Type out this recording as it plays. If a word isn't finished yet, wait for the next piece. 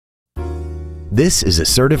This is a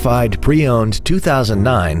certified pre-owned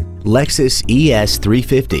 2009 Lexus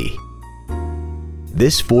ES350.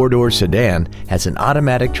 This four-door sedan has an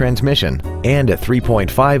automatic transmission and a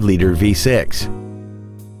 3.5-liter V6.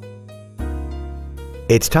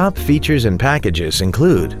 Its top features and packages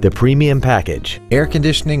include the Premium Package, air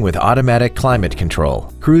conditioning with automatic climate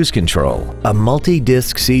control, cruise control, a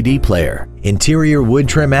multi-disc CD player, interior wood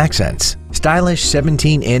trim accents, stylish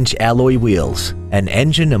 17-inch alloy wheels, an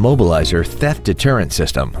engine immobilizer theft deterrent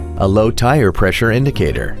system, a low tire pressure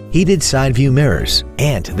indicator, heated side view mirrors,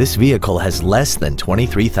 and this vehicle has less than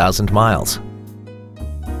 23,000 miles.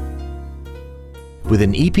 With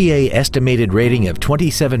an EPA estimated rating of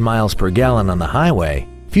 27 miles per gallon on the highway,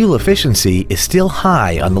 fuel efficiency is still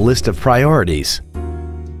high on the list of priorities.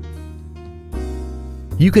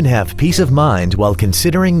 You can have peace of mind while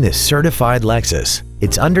considering this certified Lexus.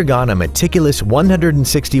 It's undergone a meticulous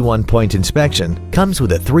 161-point inspection, comes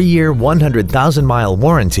with a 3-year, 100,000-mile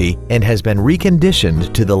warranty, and has been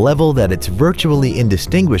reconditioned to the level that it's virtually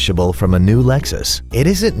indistinguishable from a new Lexus. It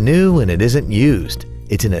isn't new and it isn't used.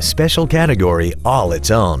 It's in a special category all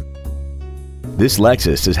its own. This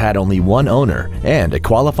Lexus has had only one owner and it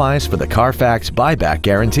qualifies for the Carfax buyback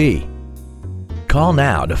guarantee. Call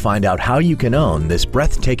now to find out how you can own this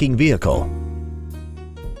breathtaking vehicle.